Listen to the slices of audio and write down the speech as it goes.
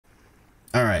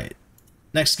Alright.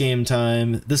 Next game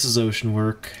time. This is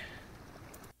Oceanwork.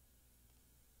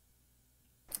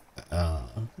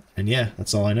 And yeah,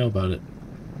 that's all I know about it.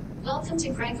 Welcome to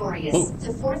Gregorius,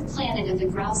 the fourth planet of the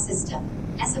Grau system.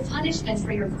 As a punishment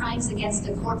for your crimes against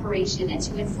the corporation and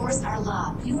to enforce our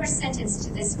law, you are sentenced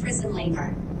to this prison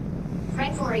labor.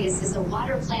 Gregorius is a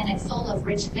water planet full of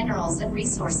rich minerals and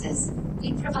resources.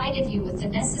 We provided you with the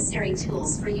necessary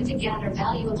tools for you to gather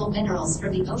valuable minerals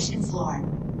from the ocean floor.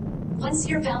 Once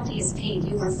your bounty is paid,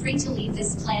 you are free to leave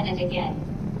this planet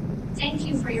again. Thank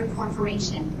you for your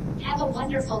cooperation. Have a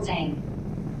wonderful day.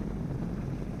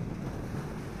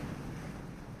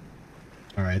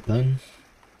 Alright then.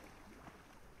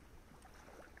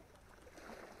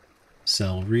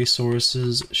 Sell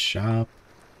resources, shop.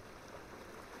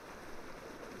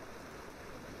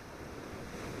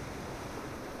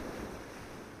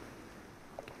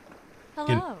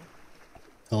 Hello.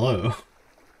 Hello.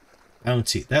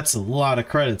 Bounty. That's a lot of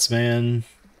credits, man.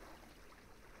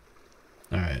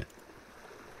 Alright.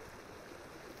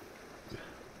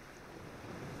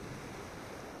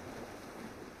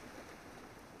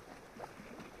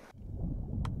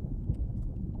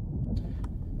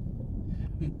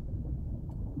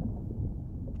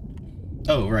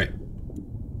 Oh, right.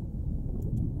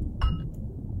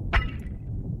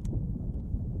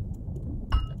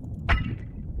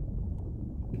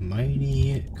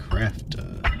 Mighty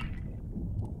Crafter.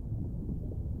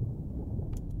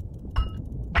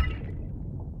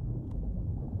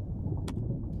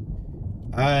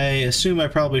 I assume I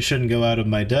probably shouldn't go out of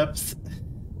my depth.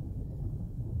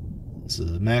 This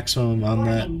is the maximum on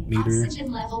that meter.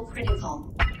 Oxygen level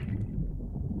critical.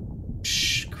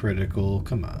 Shh, critical,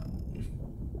 come on.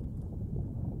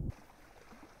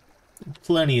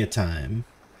 Plenty of time.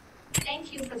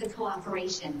 Thank you for the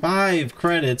cooperation. 5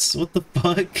 credits, what the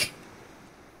fuck?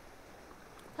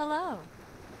 Hello.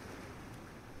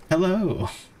 Hello.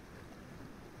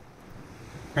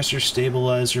 Pressure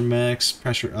stabilizer max,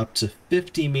 pressure up to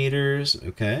 50 meters,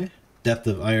 okay. Depth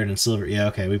of iron and silver, yeah,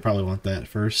 okay, we probably want that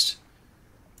first.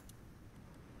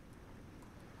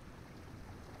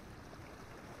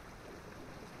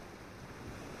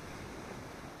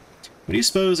 What do you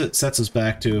suppose it sets us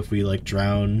back to if we, like,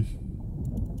 drown?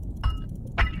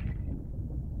 I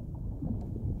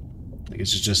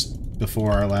guess it's just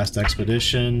before our last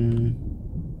expedition.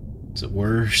 Is it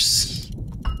worse?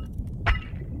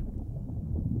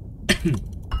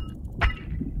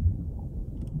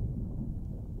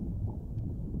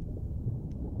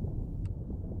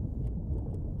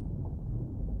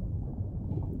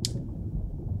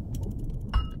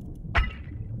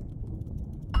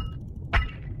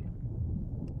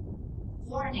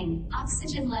 Warning,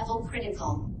 oxygen level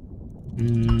critical. A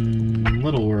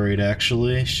little worried,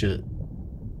 actually. Shit.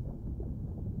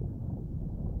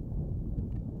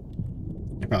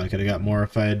 I probably could have got more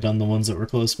if I had done the ones that were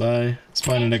close by. I was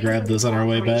planning to grab those on our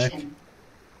way back.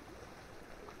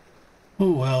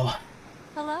 Oh well.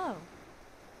 Hello.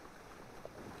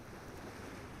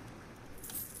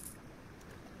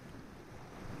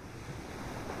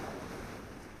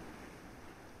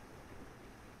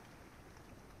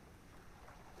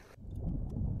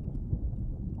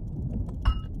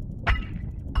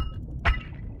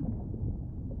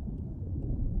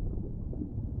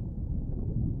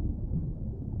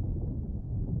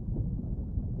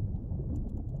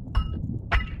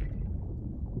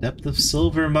 Depth of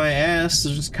silver, my ass.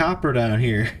 There's just copper down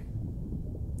here.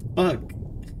 Fuck.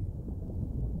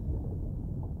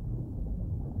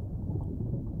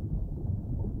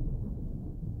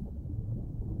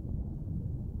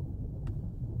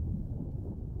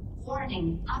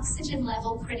 Warning, oxygen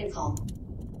level critical.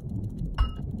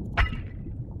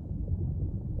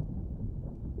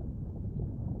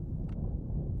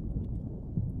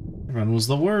 That run was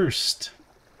the worst.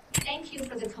 Thank you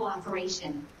for the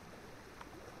cooperation.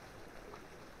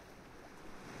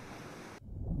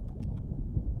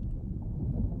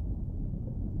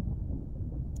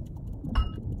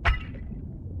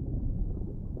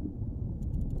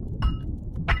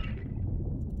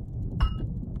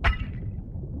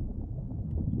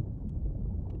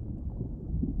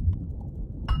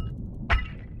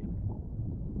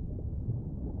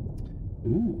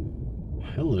 Ooh,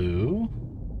 hello.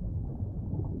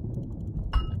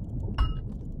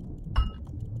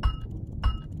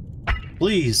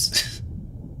 Please.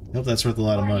 I hope that's worth a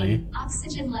lot of money.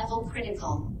 Oxygen level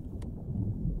critical.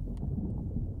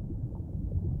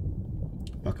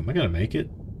 Fuck, am I gonna make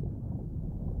it?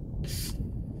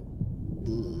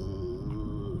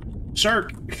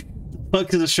 Shark! What the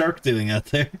fuck is a shark doing out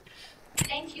there?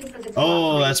 Thank you for the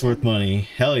Oh, that's worth money.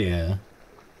 Hell yeah.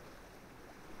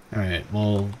 Alright,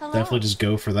 well, Hello. definitely just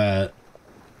go for that.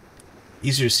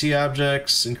 Easier to see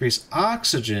objects, increase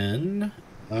oxygen.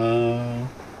 Well,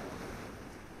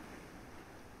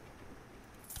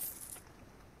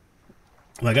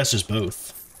 I guess just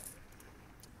both.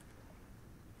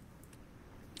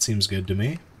 Seems good to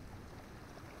me.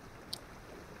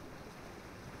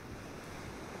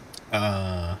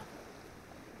 I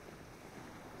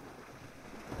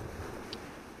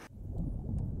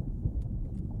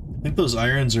think those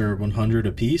irons are 100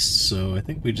 apiece, so I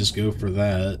think we just go for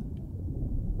that.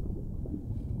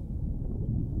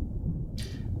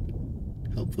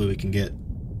 Hopefully we can get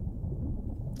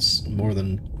more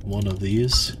than one of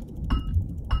these.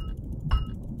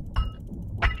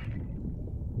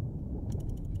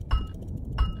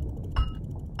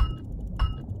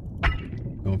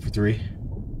 Going for 3.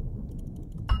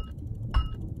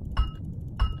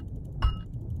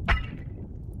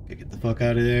 Okay, get the fuck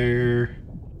out of there.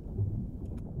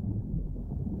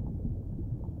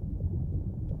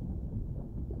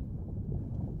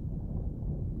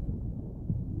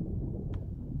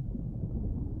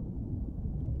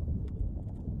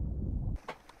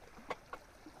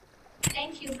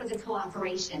 Thank you for the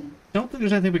cooperation. I don't think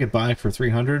there's anything we could buy for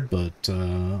 300, but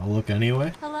I'll look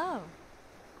anyway. Hello.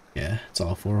 Yeah, it's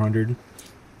all 400.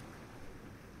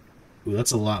 Ooh,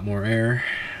 that's a lot more air.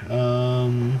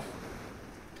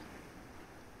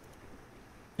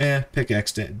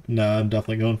 Pickaxe. No, I'm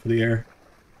definitely going for the air.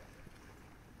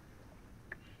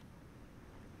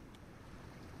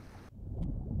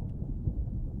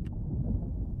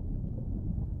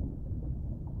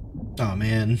 Oh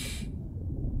man.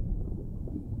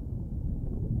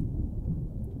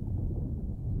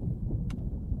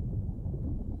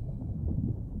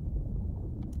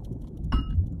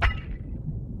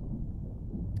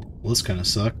 Well, this kind of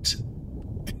sucked.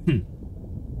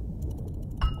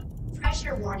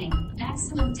 Pressure warning.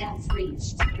 Maximum depth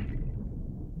reached.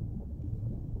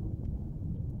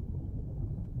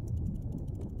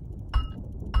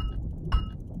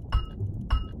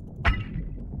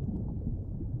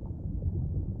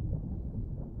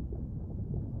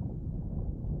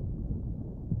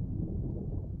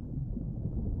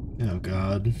 Oh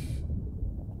god.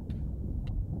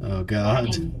 Oh god.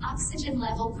 Warning. Oxygen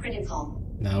level critical.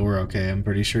 No, we're okay, I'm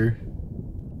pretty sure.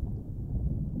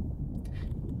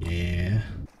 Yeah.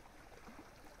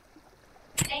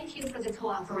 Thank you for the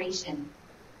cooperation.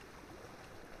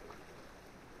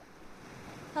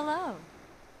 Hello.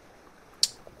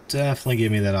 Definitely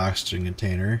give me that oxygen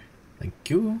container. Thank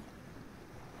you.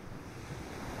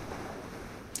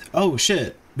 Oh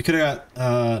shit. We could have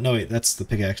got no wait, that's the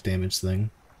pickaxe damage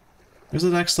thing. There's the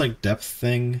next like depth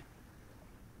thing.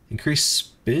 Increase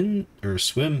spin or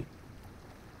swim.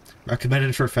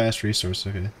 Recommended for fast resource,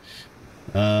 okay.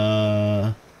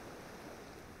 Oh,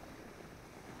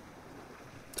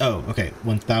 okay.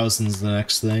 1000's the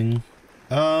next thing.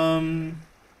 I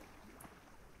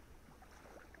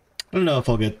don't know if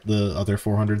I'll get the other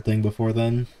 400 thing before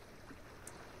then.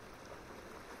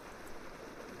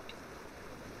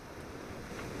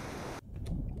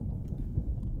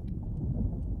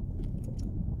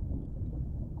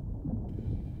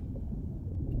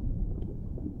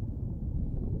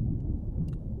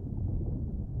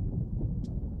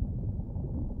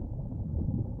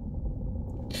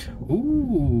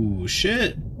 Ooh,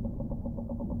 shit.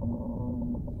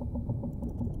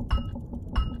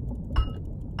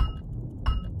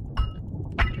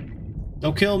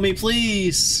 Don't kill me,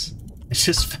 please. I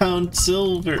just found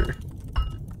silver.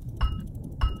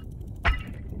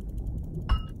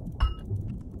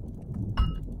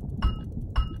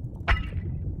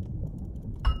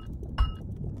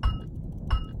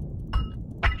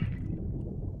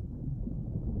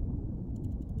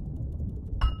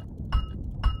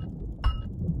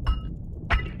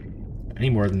 Any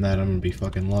more than that, I'm gonna be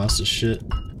fucking lost as shit.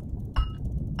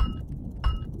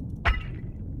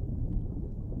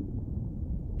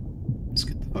 Let's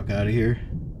get the fuck out of here.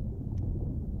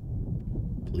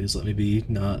 Please let me be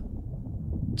not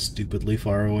stupidly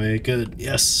far away. Good,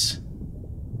 yes.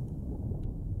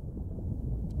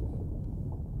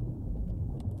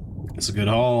 That's a good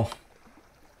haul.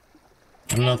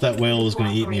 I don't know if that whale was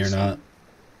gonna eat me or not.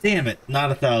 Damn it, not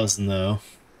 1000 though.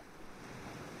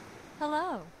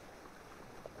 Hello.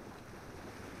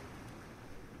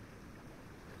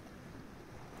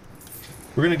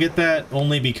 We're gonna get that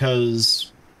only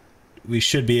because we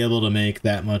should be able to make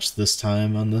that much this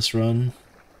time on this run.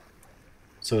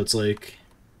 So it's like...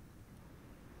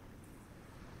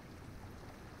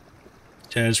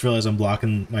 I just realized I'm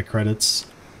blocking my credits.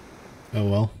 Oh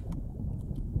well.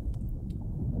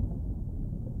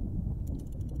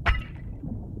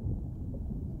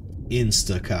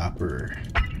 Insta-copper.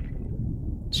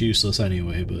 It's useless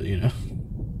anyway, but you know.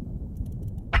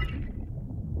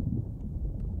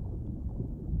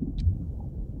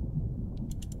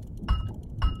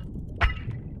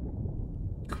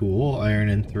 Cool. Iron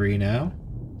in 3 now.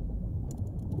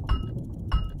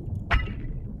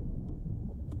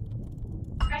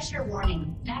 Pressure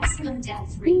warning. Maximum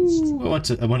depth reached. Ooh,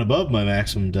 I went above my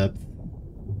maximum depth.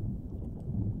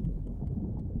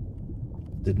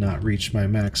 Did not reach my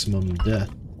maximum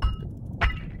depth.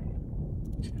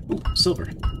 Ooh, silver.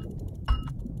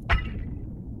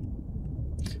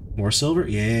 More silver?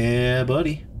 Yeah,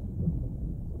 buddy.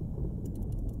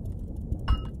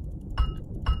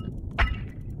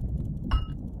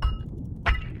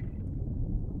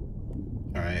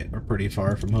 Alright, we're pretty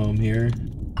far from home here.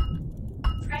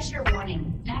 Pressure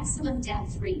warning. Maximum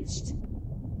depth reached.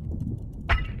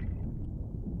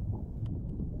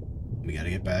 We gotta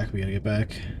get back, we gotta get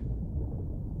back.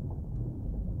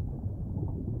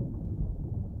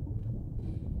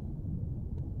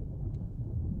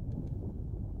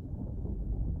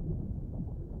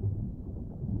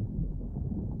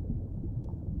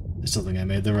 I still think I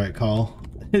made the right call.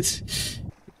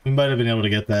 We might have been able to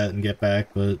get that and get back,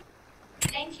 but...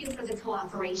 Thank you for the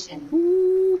cooperation.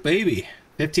 Ooh, baby.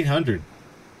 1500.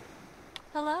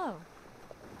 Hello.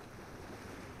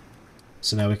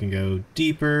 So now we can go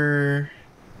deeper.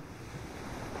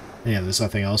 Yeah, there's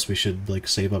nothing else we should, like,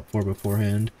 save up for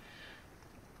beforehand.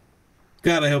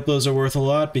 God, I hope those are worth a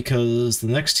lot, because the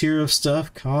next tier of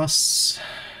stuff costs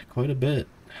quite a bit.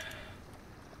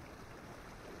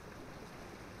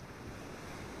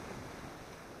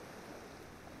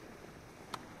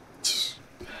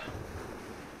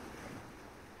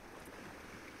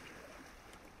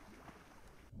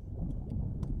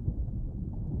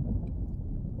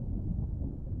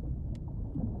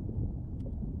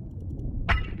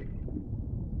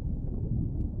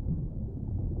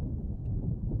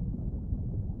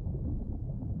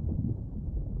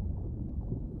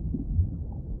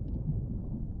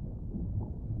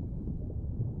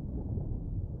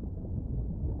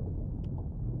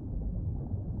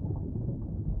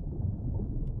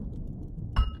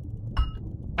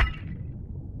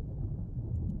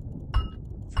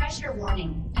 Pressure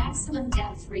warning. Maximum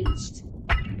depth reached.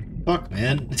 Fuck,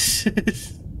 man.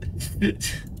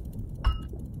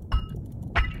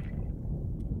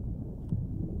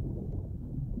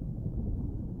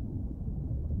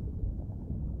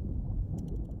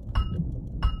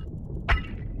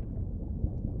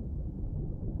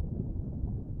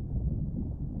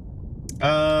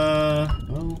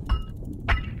 Well,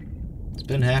 it's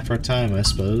been half our time, I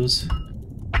suppose.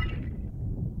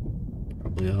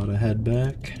 Probably ought to head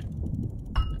back.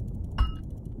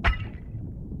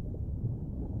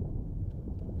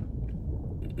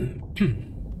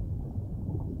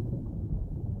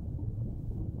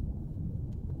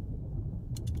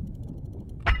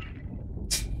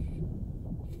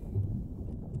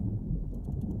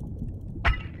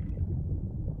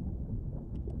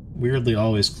 Weirdly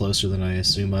always closer than I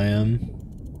assume I am.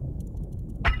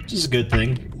 Which is a good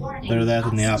thing. Warning. Better that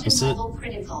than the Oxygen opposite. level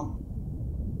critical.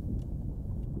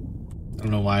 I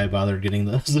don't know why I bothered getting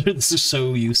those. This is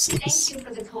so useless. Thank you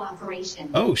for the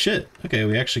cooperation. Oh shit. Okay,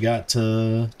 we actually got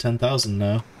to 10,000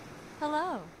 now.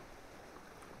 Hello.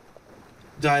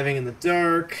 Diving in the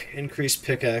dark, increased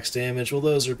pickaxe damage. Well,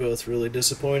 those are both really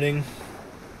disappointing.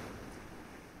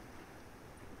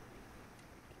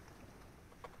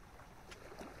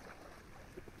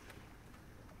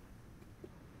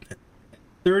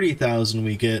 $30,000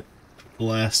 we get the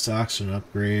last oxygen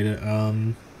upgrade.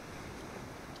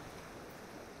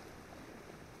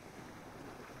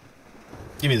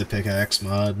 Give me the pickaxe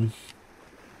mod.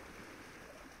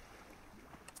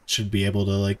 Should be able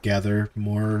to, like, gather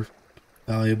more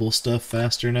valuable stuff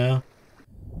faster now.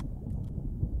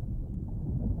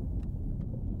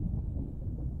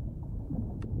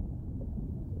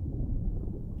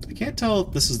 I can't tell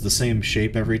if this is the same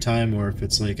shape every time or if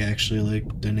it's, like, actually,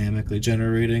 like, dynamically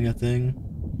generating a thing.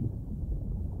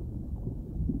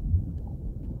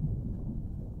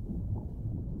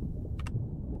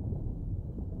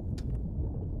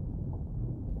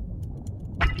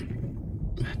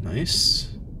 Nice.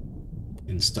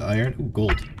 Insta iron. Ooh,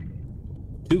 gold.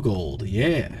 2 gold,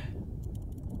 yeah.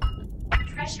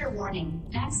 Pressure warning.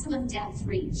 Maximum depth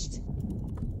reached.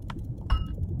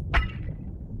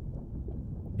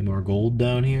 Any more gold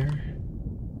down here?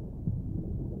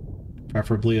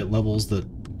 Preferably at levels that...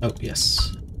 Oh,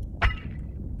 yes.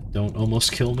 Don't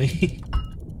almost kill me.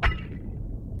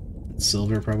 It's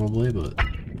silver probably, but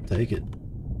I'll take it.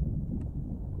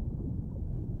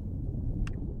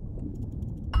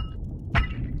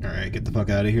 Alright, get the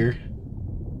fuck out of here.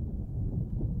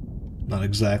 Not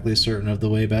exactly certain of the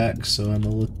way back, so I'm a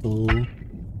little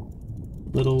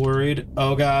worried.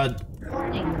 Oh god.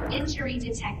 Warning. Injury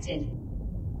detected.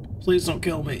 Please don't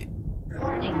kill me.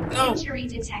 Warning, No. injury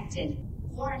detected.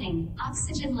 Warning,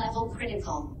 oxygen level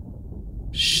critical.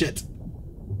 Shit.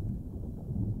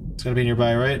 It's gotta be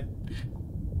nearby, right?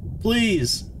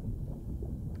 Please!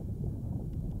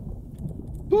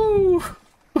 Woo!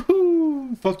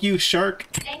 Woohoo! Fuck you, shark!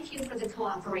 Thank you for the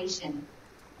cooperation.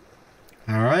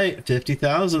 Alright,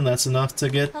 50,000, that's enough to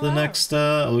get the Hello. next,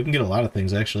 oh, we can get a lot of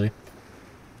things, actually.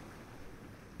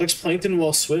 Collects plankton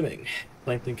while swimming.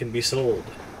 Plankton can be sold.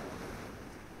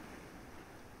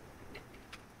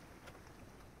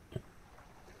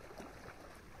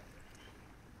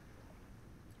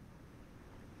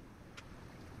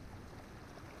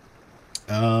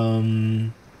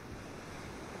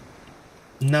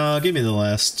 No, give me the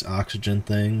last oxygen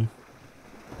thing.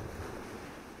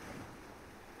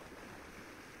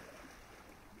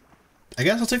 I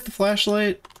guess I'll take the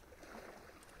flashlight.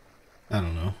 I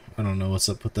don't know. I don't know what's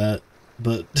up with that,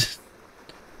 but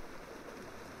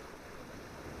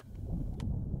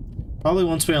probably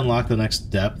once we unlock the next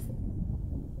depth,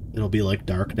 it'll be like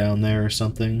dark down there or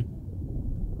something.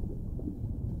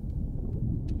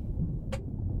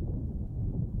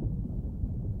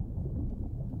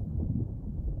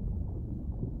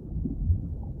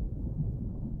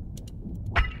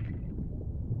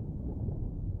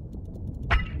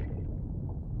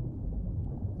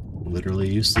 Literally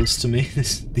useless to me,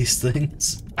 these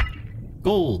things.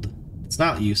 Gold. It's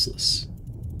not useless.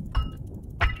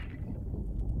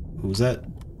 Who's that?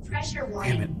 Pressure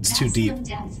warning. Damn it, it's too deep.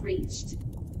 Maximum depth reached.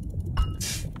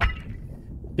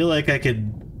 I feel like I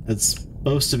could... It's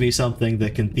supposed to be something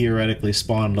that can theoretically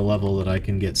spawn at a level that I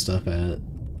can get stuff at.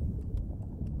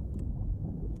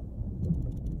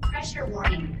 Pressure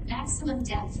warning. Maximum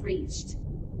depth reached.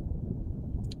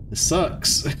 This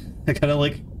sucks. I kinda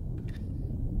like...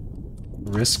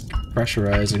 risk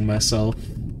pressurizing myself.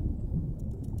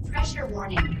 Pressure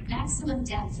warning. Maximum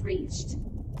depth reached.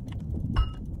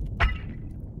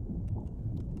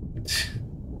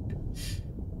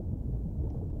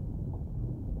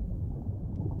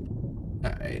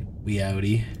 Alright, we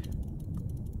outie.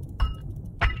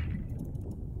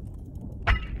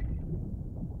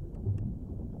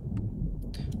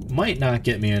 Might not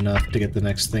get me enough to get the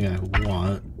next thing I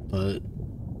want, but...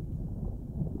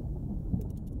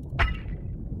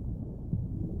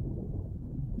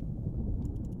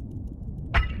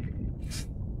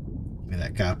 Give me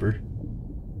that copper.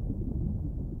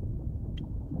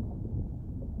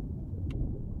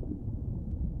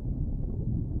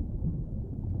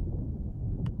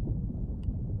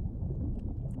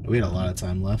 We had a lot of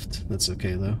time left. That's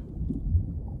okay, though.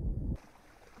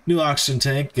 New oxygen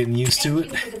tank, getting used to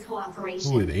it. Thank you for the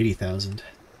cooperation. Ooh, we have 80,000.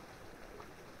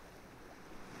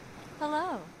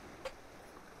 Hello.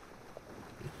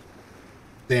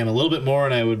 Damn, a little bit more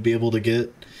and I would be able to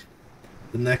get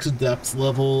the next depth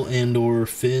level and or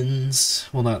fins.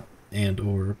 Well, not and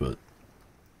or, but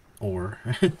or.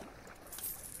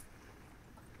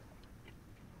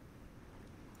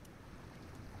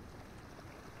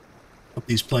 Hope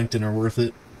these plankton are worth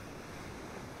it.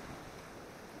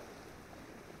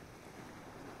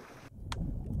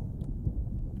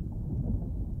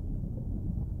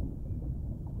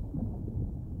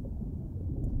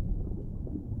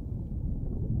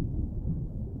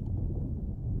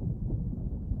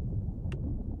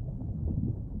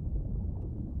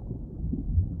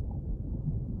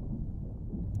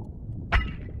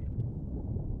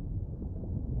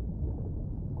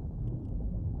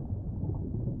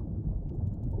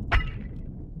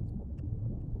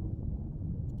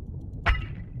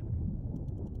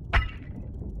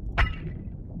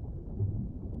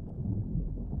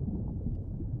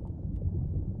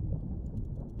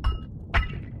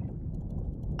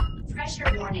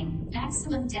 Pressure warning.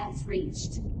 Maximum depth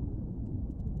reached.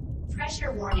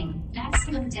 Pressure warning.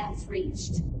 Maximum depth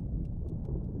reached.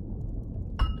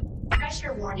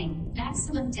 Pressure warning.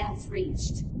 Maximum depth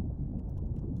reached.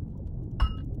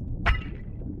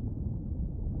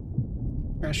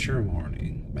 Pressure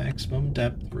warning. Maximum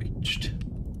depth reached.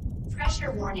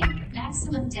 Pressure warning.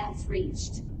 Maximum depth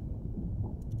reached.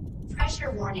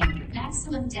 Pressure warning.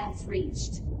 Maximum depth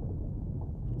reached.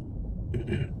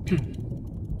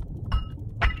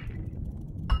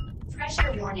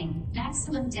 Pressure warning.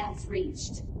 Maximum depth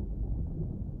reached.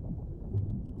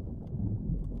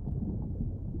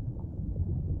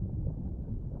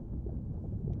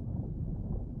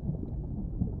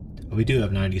 We do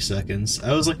have 90 seconds.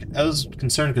 I was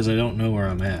concerned because I don't know where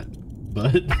I'm at.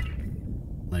 But,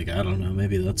 like, I don't know,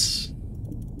 maybe it's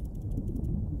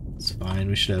fine,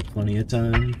 we should have plenty of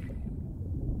time.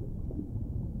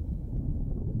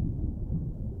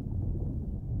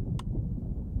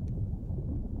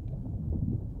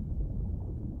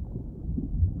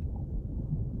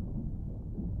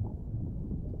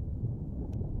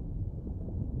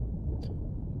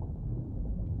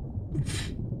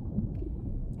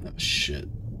 Oh shit.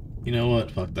 You know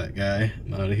what? Fuck that guy.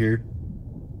 I'm out of here.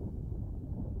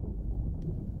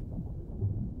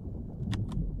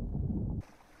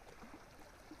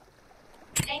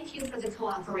 Thank you for the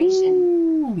cooperation.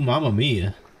 Ooh, mamma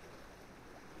mia.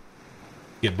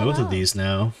 Get both of Hello. these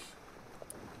now.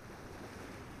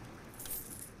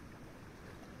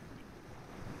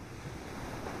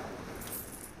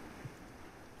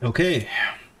 Okay.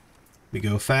 We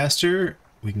go faster.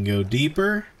 We can go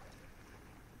deeper.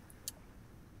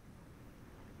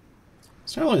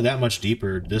 It's not really that much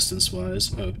deeper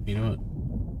distance-wise. Oh, you know what?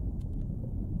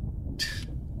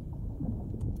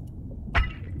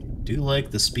 Do like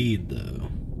the speed, though.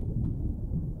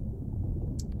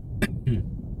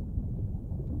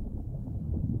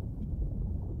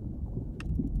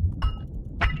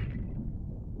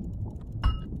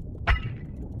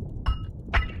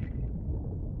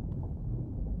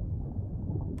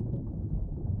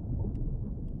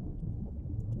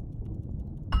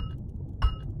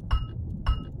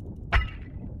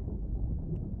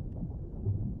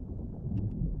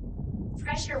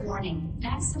 Pressure warning.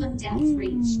 Maximum depth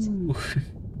reached. Ooh.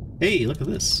 Hey, look at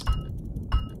this.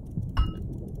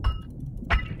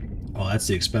 Oh, that's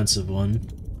the expensive one.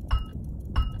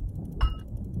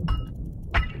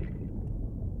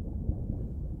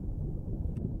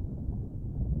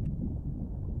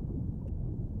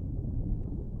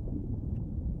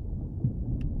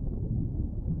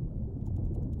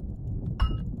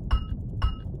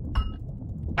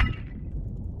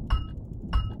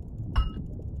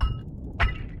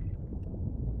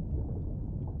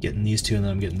 Getting these two and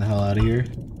then I'm getting the hell out of here.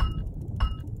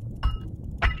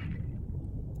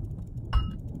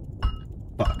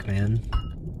 Fuck, man.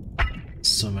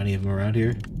 So many of them around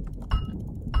here.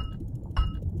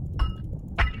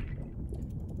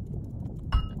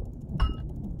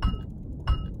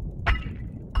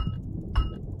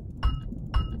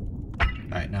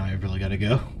 Alright, now I really gotta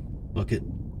go. Book it.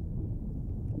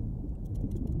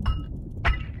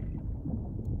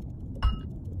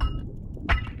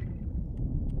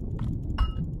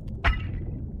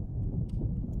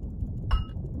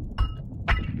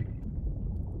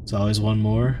 There's always one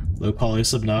more. Low poly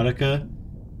Subnautica.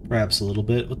 Perhaps a little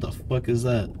bit. What the fuck is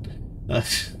that?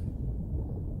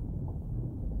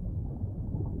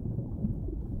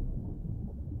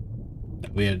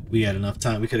 We had enough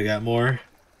time. We could have got more.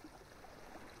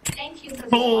 Thank you for the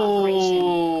cooperation.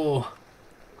 Oh!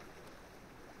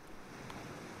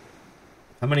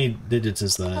 How many digits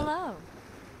is that? Hello.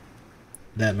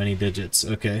 That many digits.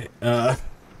 Okay.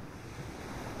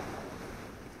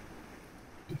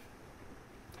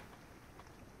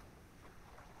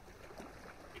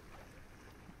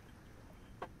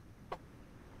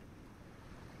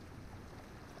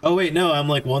 Oh wait, no, I'm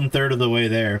like 1/3 of the way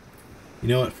there. You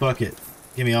know what? Fuck it.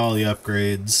 Give me all the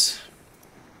upgrades.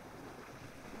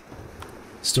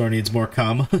 Store needs more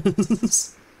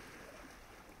commas.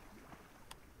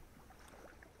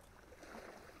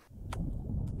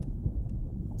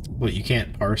 What, you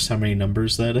can't parse how many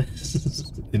numbers that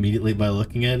is immediately by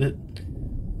looking at it?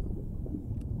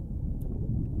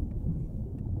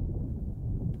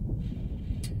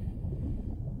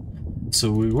 So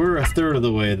we were 1/3 of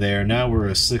the way there, now we're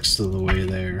 1/6 of the way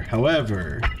there.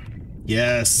 However,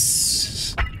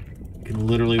 yes! You can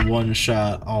literally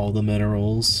one-shot all the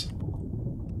minerals.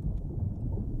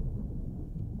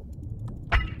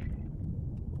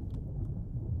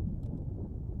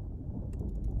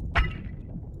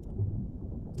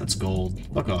 That's gold.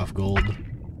 Fuck off, gold.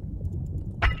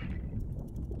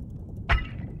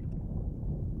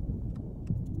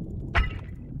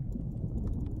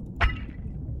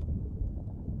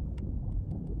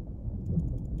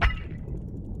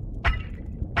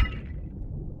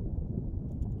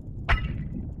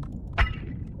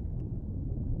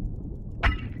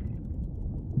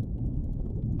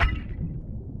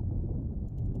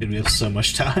 Dude, we have so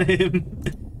much time.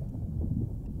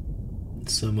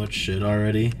 So much shit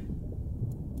already.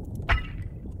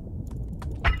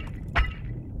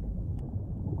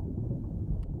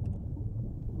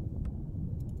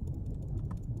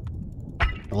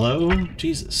 Hello?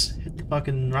 Jesus, hit the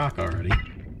fucking rock already.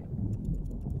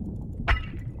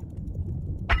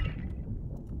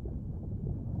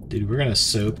 Dude, we're gonna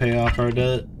so pay off our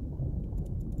debt.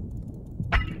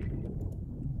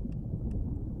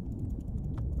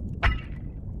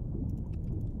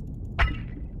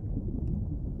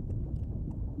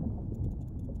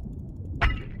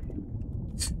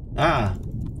 Ah,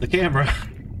 the camera.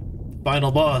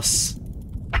 Final boss.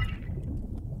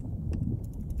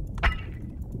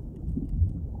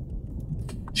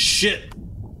 Shit.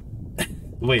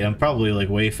 Wait, I'm probably like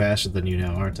way faster than you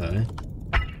now, aren't I?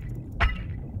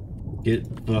 Get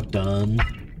fucked on.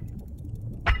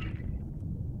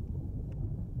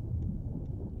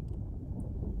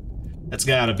 That's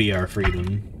gotta be our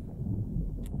freedom.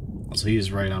 Also,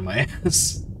 he's right on my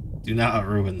ass. Do not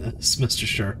ruin this, Mr.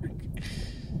 Shark.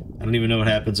 I don't even know what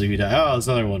happens if you die. Oh, there's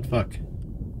another one. Fuck.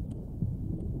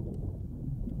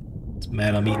 It's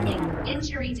mad I'm eating up.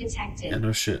 Injury detected. Yeah,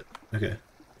 no shit. Okay.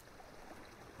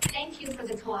 Thank you for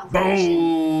the cooperation.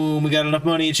 Boom! We got enough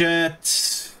money,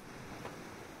 chat.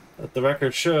 Let the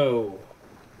record show.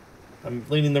 I'm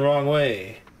leaning the wrong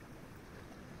way.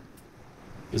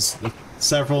 There's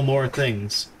several more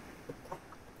things.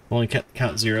 Only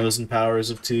count zeros and powers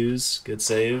of twos. Good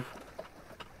save.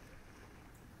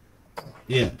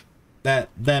 Yeah, that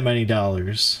many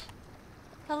dollars.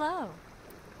 Hello.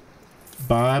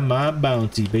 Buy my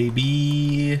bounty,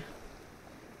 baby.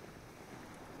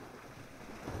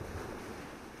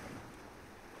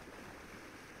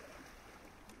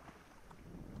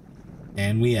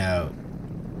 And we out.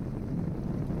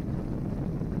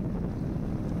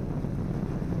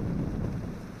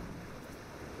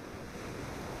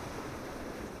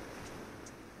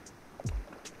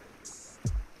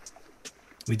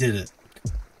 We did it.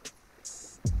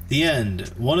 The end.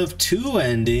 One of two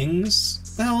endings.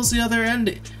 What the hell's the other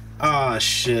ending? Ah,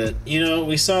 shit. You know,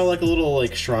 we saw like a little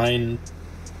like shrine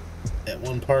at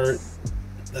one part.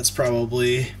 That's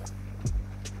probably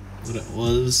what it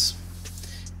was.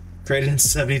 Created in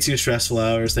 72 stressful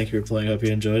hours. Thank you for playing. Hope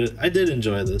you enjoyed it. I did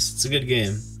enjoy this. It's a good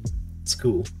game. It's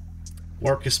cool.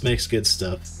 Marcus makes good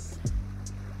stuff.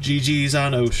 GG's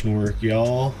on Oceanwork,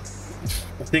 y'all.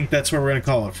 I think that's what we're gonna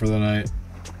call it for the night.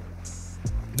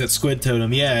 That squid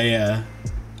totem, yeah.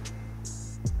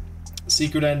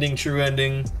 Secret ending, true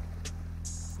ending.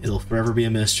 It'll forever be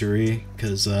a mystery,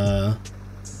 cause I'm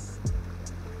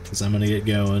gonna get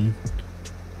going.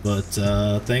 But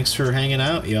thanks for hanging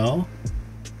out, y'all.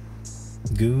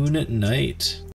 Goon at night.